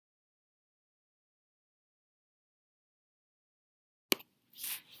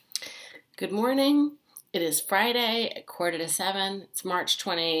Good morning. It is Friday at 6:45. It's March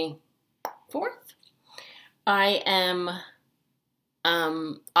 24th. I am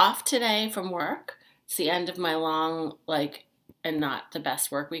off today from work. It's the end of my long, and not the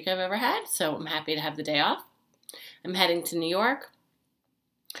best work week I've ever had, so I'm happy to have the day off. I'm heading to New York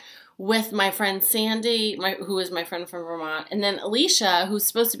with my friend Sandy, who is my friend from Vermont, and then Alicia, who's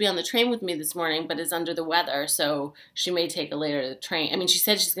supposed to be on the train with me this morning, but is under the weather, so she may take a later train. I mean, she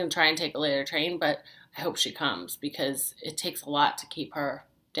said she's going to try and take a later train, but I hope she comes because it takes a lot to keep her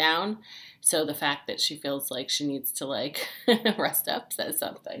down. So the fact that she feels like she needs to, rest up says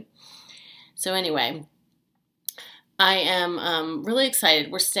something. So anyway, I am really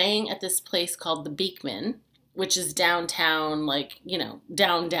excited. We're staying at this place called the Beekman, which is downtown,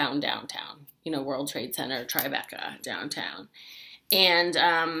 downtown, World Trade Center, Tribeca, downtown. And,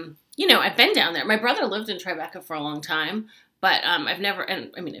 I've been down there. My brother lived in Tribeca for a long time, but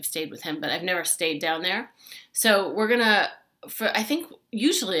I've stayed with him, but I've never stayed down there. So I think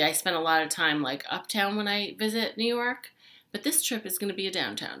usually I spend a lot of time, uptown when I visit New York, but this trip is going to be a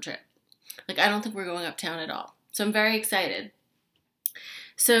downtown trip. I don't think we're going uptown at all. So I'm very excited.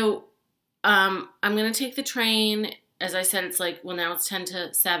 So I'm going to take the train. As I said, it's now it's 10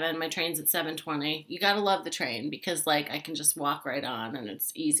 to 7. My train's at 7:20. You got to love the train because, I can just walk right on and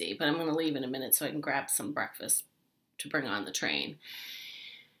it's easy. But I'm going to leave in a minute so I can grab some breakfast to bring on the train.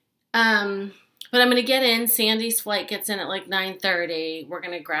 But I'm going to get in. Sandy's flight gets in at 9:30. We're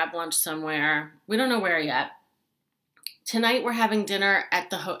going to grab lunch somewhere. We don't know where yet. Tonight we're having dinner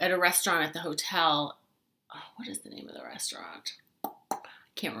at a restaurant at the hotel. Oh, what is the name of the restaurant?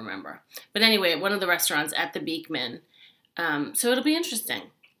 Can't remember. But anyway, one of the restaurants at the Beekman. So it'll be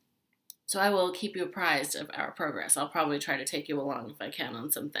interesting. So I will keep you apprised of our progress. I'll probably try to take you along if I can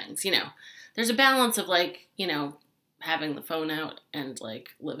on some things. There's a balance of having the phone out and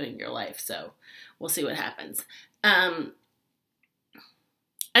living your life. So we'll see what happens.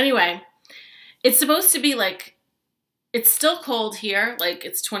 Anyway, it's supposed to be it's still cold here.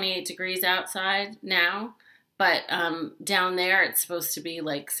 It's 28 degrees outside now. But down there, it's supposed to be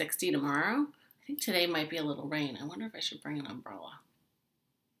 60 tomorrow. I think today might be a little rain. I wonder if I should bring an umbrella.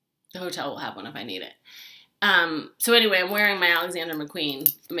 The hotel will have one if I need it. So anyway, I'm wearing my Alexander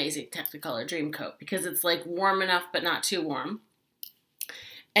McQueen Amazing Technicolor Dream Coat because it's warm enough but not too warm.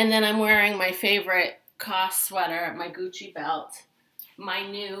 And then I'm wearing my favorite COS sweater, my Gucci belt, my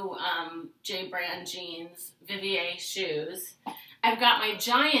new J Brand jeans, Vivier shoes. I've got my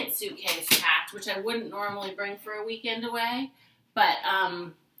giant suitcase packed, which I wouldn't normally bring for a weekend away. But,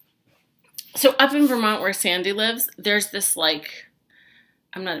 so up in Vermont where Sandy lives, there's this,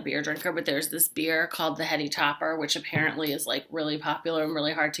 I'm not a beer drinker, but there's this beer called the Heady Topper, which apparently is, really popular and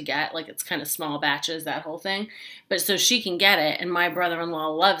really hard to get. It's kind of small batches, that whole thing. But so she can get it, and my brother-in-law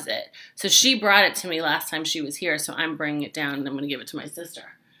loves it. So she brought it to me last time she was here, so I'm bringing it down, and I'm going to give it to my sister.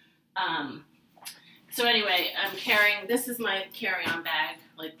 So anyway, this is my carry-on bag,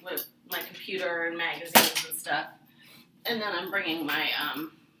 with my computer and magazines and stuff. And then I'm bringing my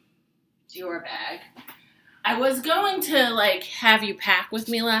Dior bag. I was going to, have you pack with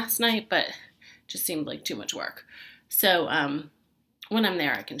me last night, but it just seemed like too much work. So when I'm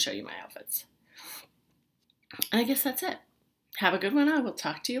there, I can show you my outfits. And I guess that's it. Have a good one. I will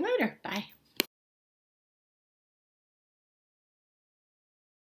talk to you later. Bye.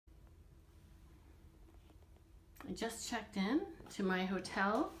 I just checked in to my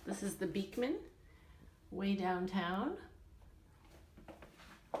hotel. This is the Beekman, way downtown.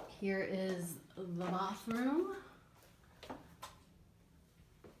 Here is the bathroom.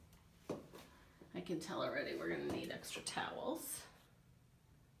 I can tell already we're going to need extra towels.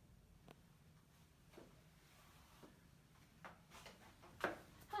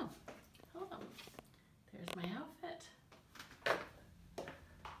 Oh, hold on. There's my outfit.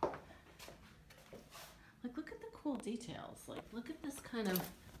 Look at the cool details. Look at this kind of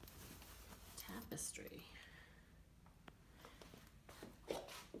tapestry.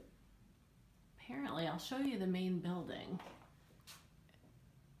 Apparently, I'll show you the main building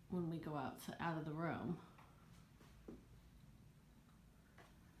when we go out of the room.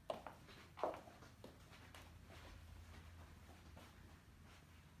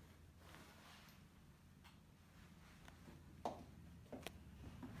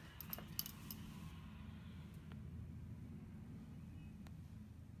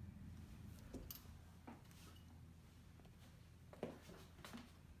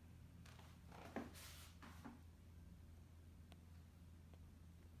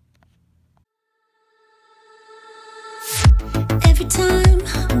 Every time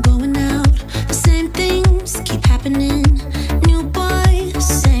I'm going out, the same things keep happening. New boys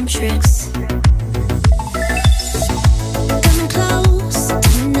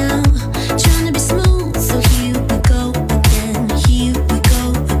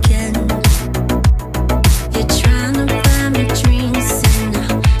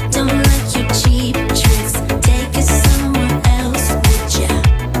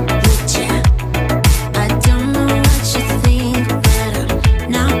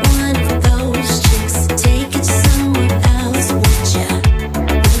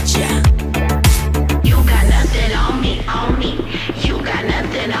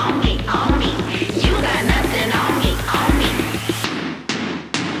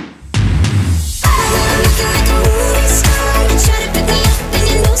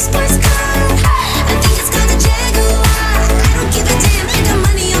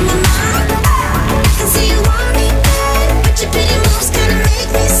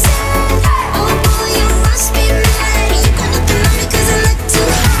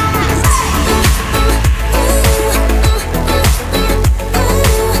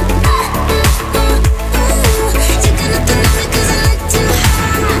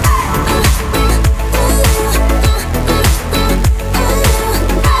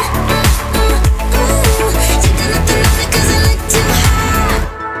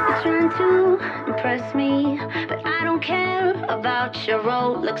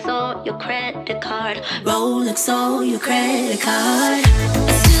Rolex or your credit card. Rolex or your credit card.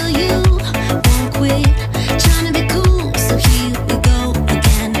 But still you won't quit trying to be cool, so here we go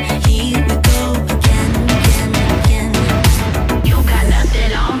again. Here we go again, again, again. You got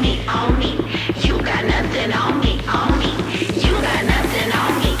nothing on me, on me. You got nothing on me, on me. You got nothing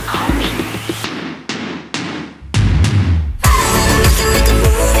on me, on me. Looking like a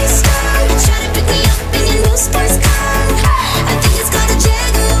movie star, you try to pick me up in your new sports car. I think it's called a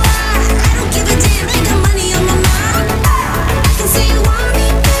Jaguar. I don't give a damn, I got money on my mind. I can say you want me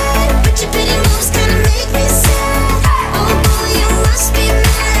bad, but your pretty moves kinda make me sad. Oh boy, you must be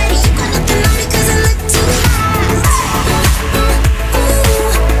mad. You got nothing on me 'cause I look too hot.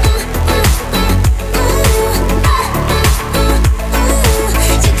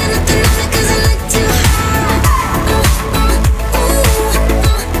 You got nothing on me 'cause I look too hot.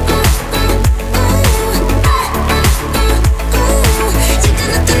 You got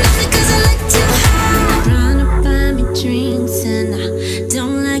nothing on me 'cause I look too hot. Trying to buy me drinks and I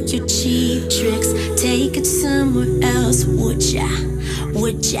don't like your cheap tricks. Take it somewhere else, would ya?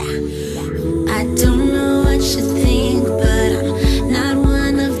 Would ya? I don't know what you think, but I'm not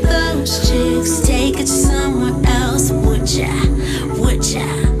one of those chicks. Take it somewhere else, would ya? Would ya?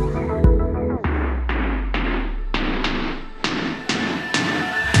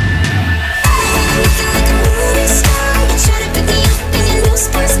 Looking like a movie star, you try to pick me up in your new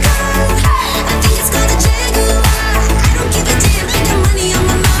sports car. I think it's called a Jaguar. I don't give a damn, I got money on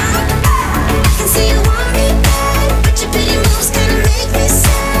my mind. I can say you want me bad, but your pretty moves kinda make me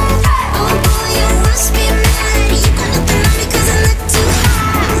sad. Oh boy, you must be mad. You got nothing on me 'cause I look too hot.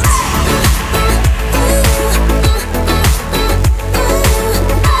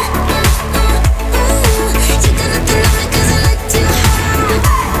 You got nothing on me 'cause I look too hot.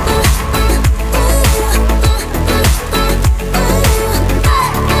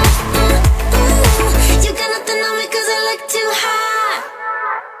 You got nothing on me 'cause I look too hot.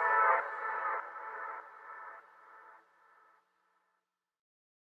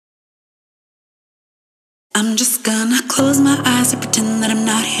 I'm just gonna close my eyes and pretend that I'm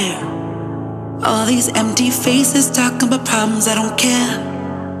not here. All these empty faces talking about problems, I don't care.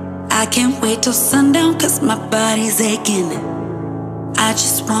 I can't wait till sundown 'cause my body's aching. I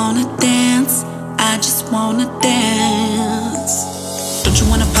just wanna dance, I just wanna dance. Don't you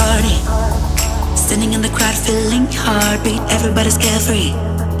wanna party? Standing in the crowd feeling heartbeat. Everybody's carefree,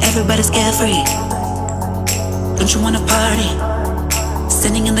 everybody's carefree. Don't you wanna party?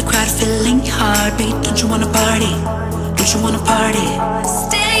 Standing in the crowd feeling heartbeat. Don't you wanna party? Don't you wanna party?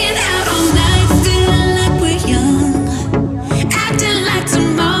 Staying out all night feeling like we're young, acting like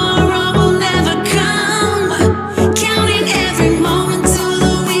tomorrow will never come, counting every moment till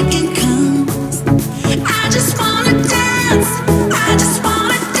the weekend comes. I just wanna dance, I just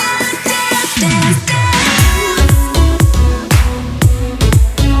wanna dance, dance, dance, dance.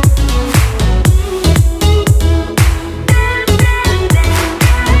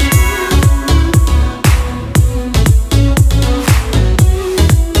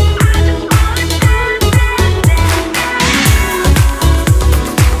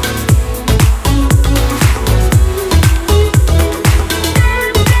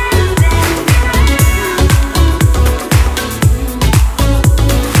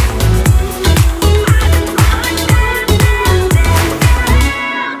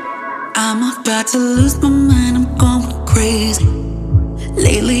 I'm about to lose my mind, I'm going crazy.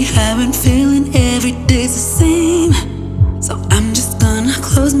 Lately I've been feeling every day's the same. So I'm just gonna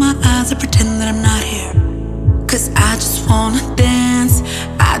close my eyes and pretend that I'm not here. 'Cause I just wanna dance,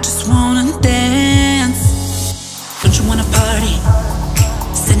 I just wanna dance. Don't you wanna party?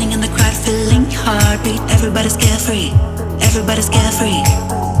 Standing in the crowd feeling heartbeat. Everybody's carefree, everybody's carefree.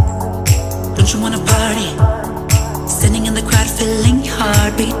 Don't you wanna party? Standing in the crowd feeling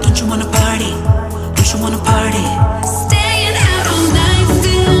heartbeat. Don't you wanna party? Don't you wanna party? Staying out all night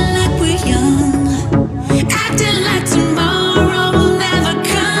feeling like we're young, acting like tomorrow will never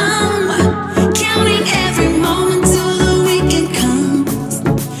come, counting every moment till the weekend comes.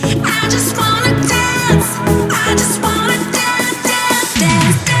 I just wanna dance, I just wanna dance, dance,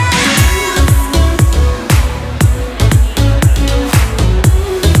 dance, dance.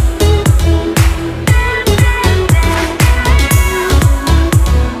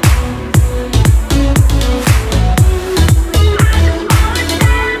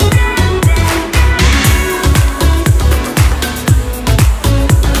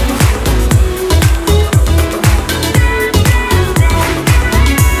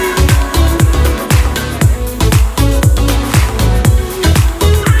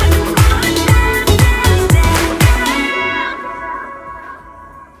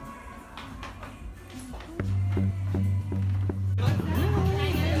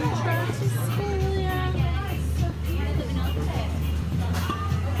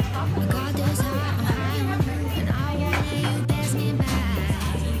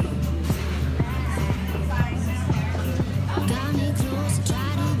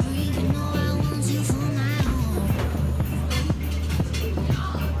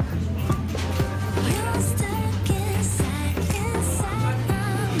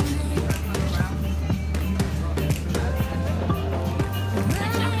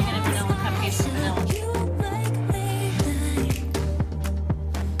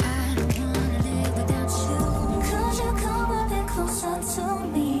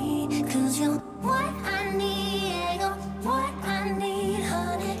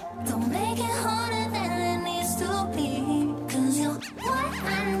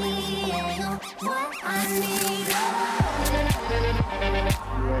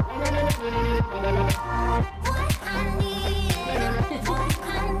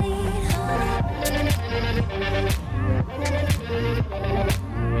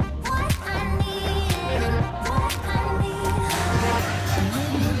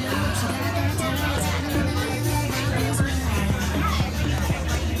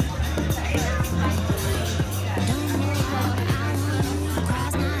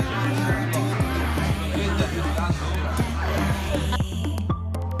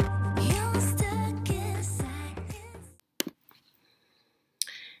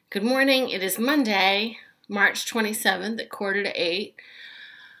 Good morning. It is Monday, March 27th at 7:45.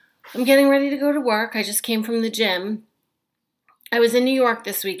 I'm getting ready to go to work. I just came from the gym. I was in New York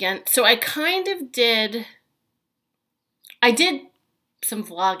this weekend, so I did some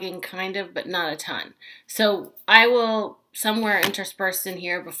vlogging, but not a ton. So I will, somewhere interspersed in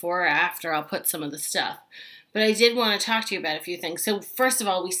here before or after, I'll put some of the stuff. But I did want to talk to you about a few things. So first of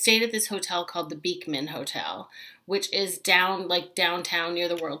all, we stayed at this hotel called the Beekman Hotel, which is downtown near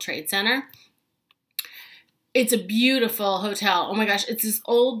the World Trade Center. It's a beautiful hotel. Oh my gosh, it's this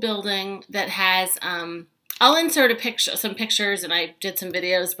old building that has, I'll insert some pictures, and I did some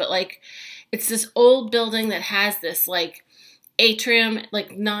videos, but it's this old building that has this atrium,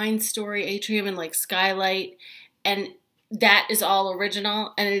 9-story atrium and skylight, and that is all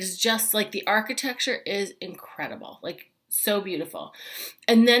original, and it is just the architecture is incredible, so beautiful.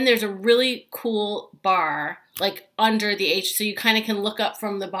 And then there's a really cool bar under the atrium, so you kind of can look up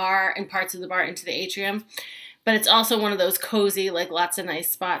from the bar and parts of the bar into the atrium. But it's also one of those cozy, lots of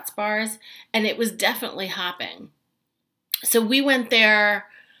nice spots bars, and it was definitely hopping. So we went there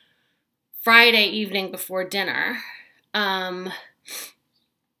Friday evening before dinner, and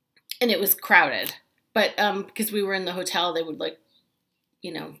it was crowded. But because we were in the hotel, they would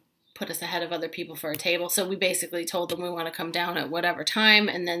put us ahead of other people for a table. So we basically told them we want to come down at whatever time,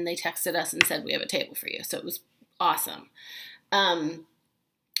 and then they texted us and said we have a table for you. So it was awesome.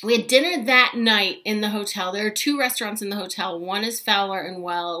 We had dinner that night in the hotel. There are 2 restaurants in the hotel. One is Fowler and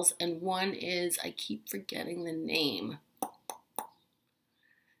Wells, and one is, I keep forgetting the name.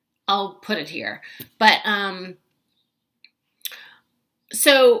 I'll put it here. But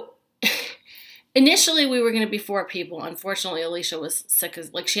so initially, we were going to be 4 people. Unfortunately, Alicia was sick.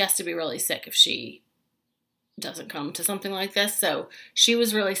 She has to be really sick if she doesn't come to something like this. So she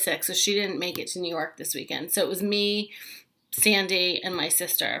was really sick, so she didn't make it to New York this weekend. So it was me, Sandy, and my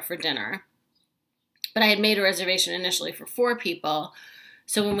sister for dinner. But I had made a reservation initially for 4 people.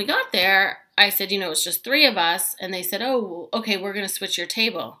 So when we got there, I said, it's just 3 of us. And they said, oh, okay, we're going to switch your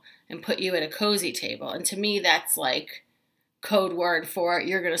table and put you at a cozy table. And to me, that's code word for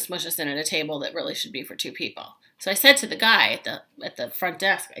you're going to smush us in at a table that really should be for 2 people. So I said to the guy at the front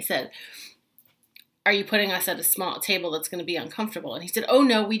desk, I said, are you putting us at a small table that's going to be uncomfortable? And he said, oh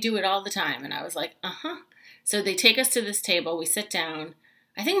no, we do it all the time. And I was like, uh-huh. So they take us to this table, we sit down.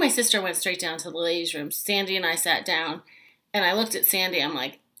 I think my sister went straight down to the ladies' room. Sandy and I sat down, and I looked at Sandy, I'm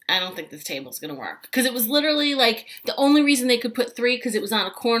like, I don't think this table's going to work. Because it was literally the only reason they could put 3, because it was on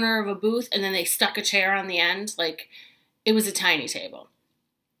a corner of a booth, and then they stuck a chair on the end, it was a tiny table.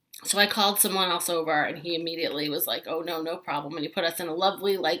 So I called someone else over, and he immediately was like, oh, no problem. And he put us in a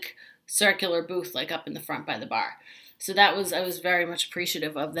lovely, circular booth, up in the front by the bar. So I was very much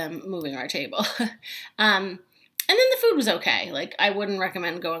appreciative of them moving our table. And then the food was okay. I wouldn't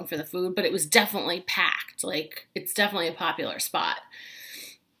recommend going for the food, but it was definitely packed. It's definitely a popular spot.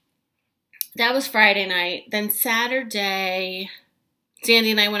 That was Friday night. Then Saturday, Sandy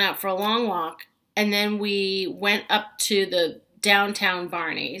and I went out for a long walk. And then we went up to the downtown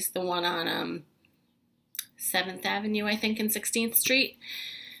Barney's, the one on 7th Avenue, I think, and 16th Street.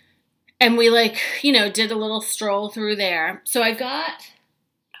 And we, did a little stroll through there. So I got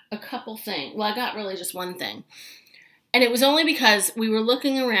a couple things. Well, I got really just one thing. And it was only because we were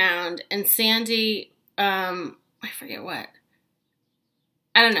looking around, and Sandy, I forget what.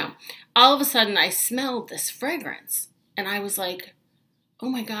 I don't know. All of a sudden, I smelled this fragrance. And I was like, oh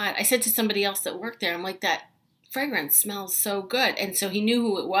my God. I said to somebody else that worked there, I'm like, that fragrance smells so good. And so he knew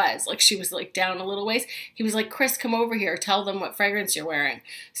who it was. She was down a little ways. He was like, Chris, come over here. Tell them what fragrance you're wearing.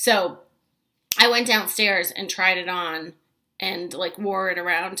 So I went downstairs and tried it on and wore it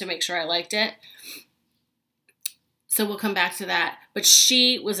around to make sure I liked it. So we'll come back to that. But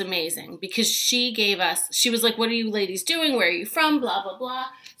she was amazing because she was like, what are you ladies doing? Where are you from? Blah, blah, blah.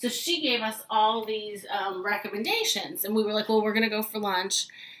 So she gave us all these recommendations. And we were like, well, we're going to go for lunch.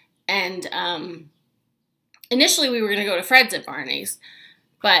 And initially we were going to go to Fred's at Barney's.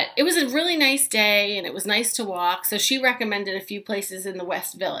 But it was a really nice day, and it was nice to walk. So she recommended a few places in the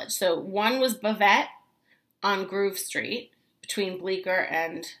West Village. So one was Bavette on Groove Street between Bleecker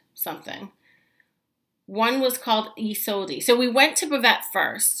and something. One was called Isolde. So we went to Bavette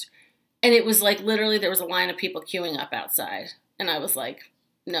first, and it was like literally there was a line of people queuing up outside. And I was like,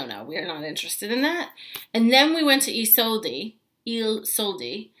 no, we are not interested in that. And then we went to Isolde,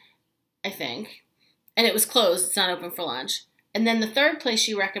 I think, and it was closed. It's not open for lunch. And then the third place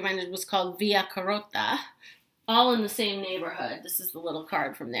she recommended was called Via Carota, all in the same neighborhood. This is the little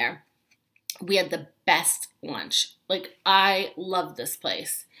card from there. We had the best lunch. Like, I love this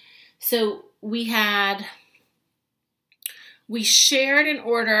place. So we shared an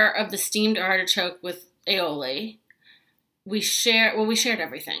order of the steamed artichoke with aioli. We shared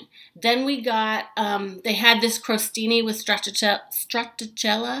everything. Then we got, they had this crostini with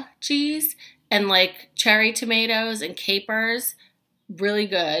stracciatella cheese and like cherry tomatoes and capers. Really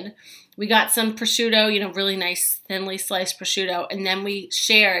good. We got some prosciutto, really nice thinly sliced prosciutto. And then we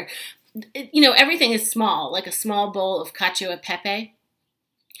shared, everything is small, like a small bowl of cacio e pepe.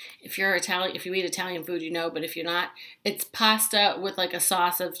 If you're Italian, if you eat Italian food, but if you're not, it's pasta with like a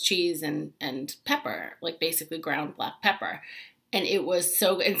sauce of cheese and pepper, like basically ground black pepper. And it was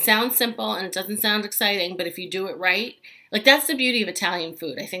so good. It sounds simple and it doesn't sound exciting, but if you do it right, like that's the beauty of Italian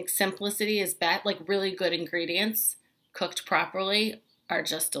food. I think simplicity is best, like really good ingredients cooked properly are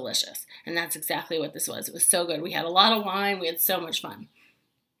just delicious. And that's exactly what this was. It was so good. We had a lot of wine. We had so much fun.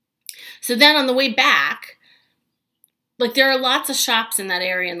 So then on the way back, like there are lots of shops in that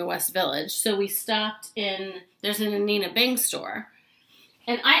area in the West Village. So we stopped there's an Anina Bing store.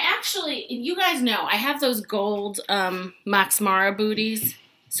 And I actually, you guys know, I have those gold Max Mara booties.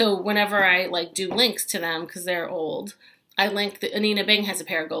 So whenever I like do links to them, because they're old, I link Anina Bing has a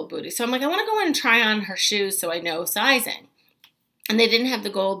pair of gold booties. So I'm like, I want to go in and try on her shoes so I know sizing. And they didn't have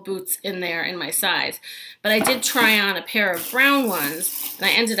the gold boots in there in my size. But I did try on a pair of brown ones, and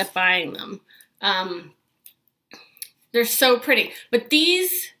I ended up buying them. They're so pretty. But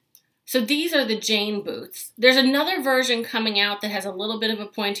these are the Jane boots. There's another version coming out that has a little bit of a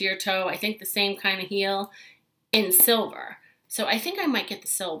pointier toe. I think the same kind of heel in silver. So I think I might get the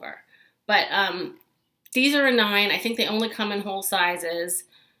silver. But these are a 9. I think they only come in whole sizes.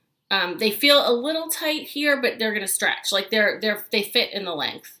 They feel a little tight here, but they're going to stretch. Like they fit in the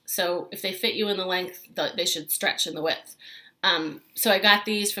length. So if they fit you in the length, they should stretch in the width. So I got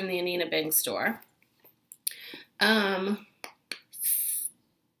these from the Anina Bing store. Is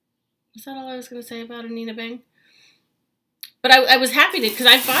that all I was going to say about Anina Bing? But I was happy to, because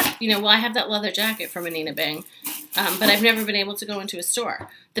I bought, I have that leather jacket from Anina Bing, but I've never been able to go into a store.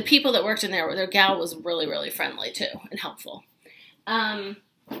 The people that worked in there, their gal was really, really friendly too and helpful.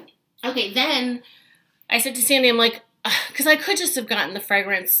 Okay, then I said to Sandy, I'm like, because I could just have gotten the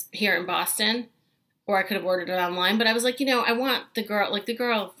fragrance here in Boston, or I could have ordered it online, but I was like, I want the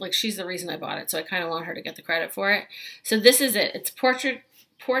girl, she's the reason I bought it, so I kind of want her to get the credit for it. So this is it. It's Portrait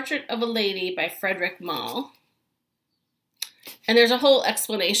of a Lady by Frederic Malle. And there's a whole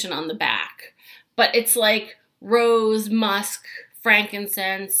explanation on the back. But it's like rose, musk,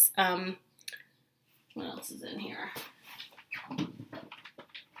 frankincense. What else is in here?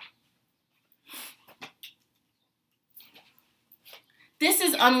 This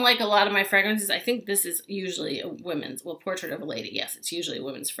is unlike a lot of my fragrances. I think this is usually a women's, Portrait of a Lady. Yes, it's usually a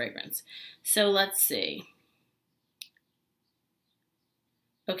women's fragrance. So let's see.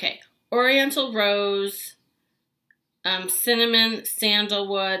 Okay, Oriental Rose, cinnamon,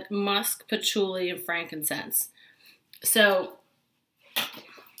 sandalwood, musk, patchouli, and frankincense. So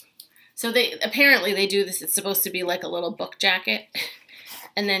they apparently they do this. It's supposed to be like a little book jacket,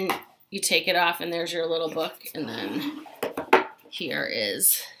 and then you take it off, and there's your little book, and then here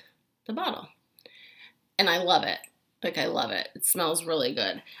is the bottle. And I love it. I love it. It smells really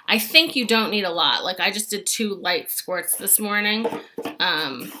good. I think you don't need a lot. I just did 2 light squirts this morning.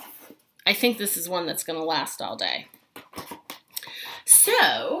 I think this is one that's going to last all day.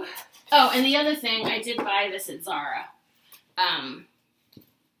 So, and the other thing, I did buy this at Zara.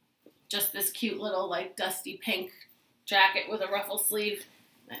 Just this cute little, dusty pink jacket with a ruffle sleeve.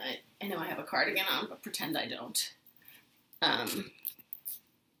 I know I have a cardigan on, but pretend I don't.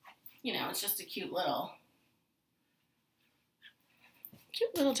 It's just a cute little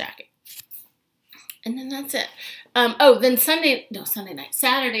jacket. And then that's it. Then Saturday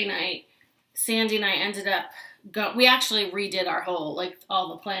night, Sandy and I ended up we actually redid our whole, all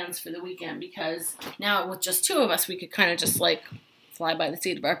the plans for the weekend, because now with just 2 of us, we could kind of just, fly by the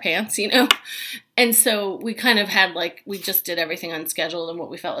seat of our pants, And so we kind of had, we just did everything unscheduled and what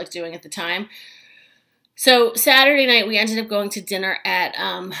we felt like doing at the time. So Saturday night, we ended up going to dinner at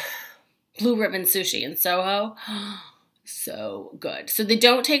Blue Ribbon Sushi in Soho. so good. So they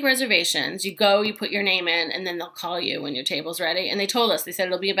don't take reservations. You go, you put your name in, and then they'll call you when your table's ready. And they told us, they said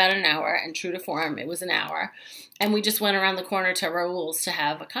it'll be about an hour, and true to form, it was an hour. And we just went around the corner to Raoul's to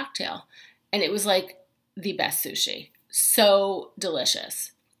have a cocktail. And it was like the best sushi. So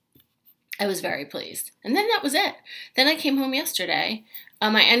delicious. I was very pleased. And then that was it. Then I came home yesterday.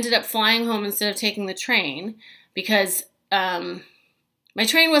 I ended up flying home instead of taking the train because my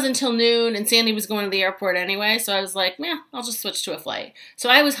train wasn't until noon, and Sandy was going to the airport anyway, so I was like, I'll just switch to a flight. So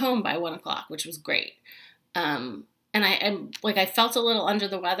I was home by 1 o'clock, which was great. And I felt a little under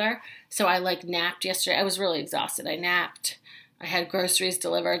the weather, so I napped yesterday. I was really exhausted. I napped. I had groceries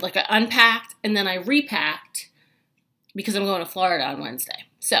delivered. I unpacked, and then I repacked because I'm going to Florida on Wednesday.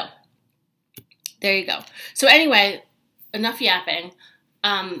 So there you go. So anyway, enough yapping.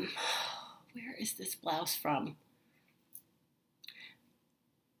 Where is this blouse from?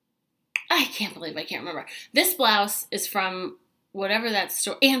 I can't believe I can't remember. This blouse is from whatever that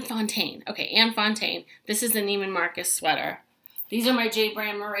store, Anne Fontaine. Okay, Anne Fontaine. This is a Neiman Marcus sweater. These are my J.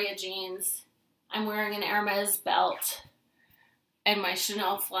 Brand Maria jeans. I'm wearing an Hermes belt and my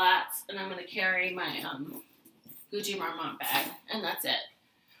Chanel flats, and I'm going to carry my Gucci Marmont bag, and that's it.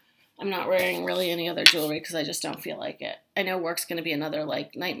 I'm not wearing really any other jewelry because I just don't feel like it. I know work's going to be another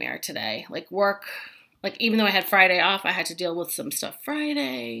nightmare today. Work, even though I had Friday off, I had to deal with some stuff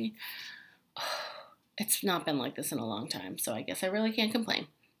Friday. It's not been like this in a long time, so I guess I really can't complain.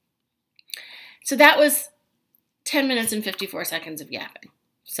 So that was 10 minutes and 54 seconds of yapping.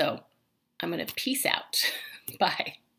 So I'm going to peace out. Bye.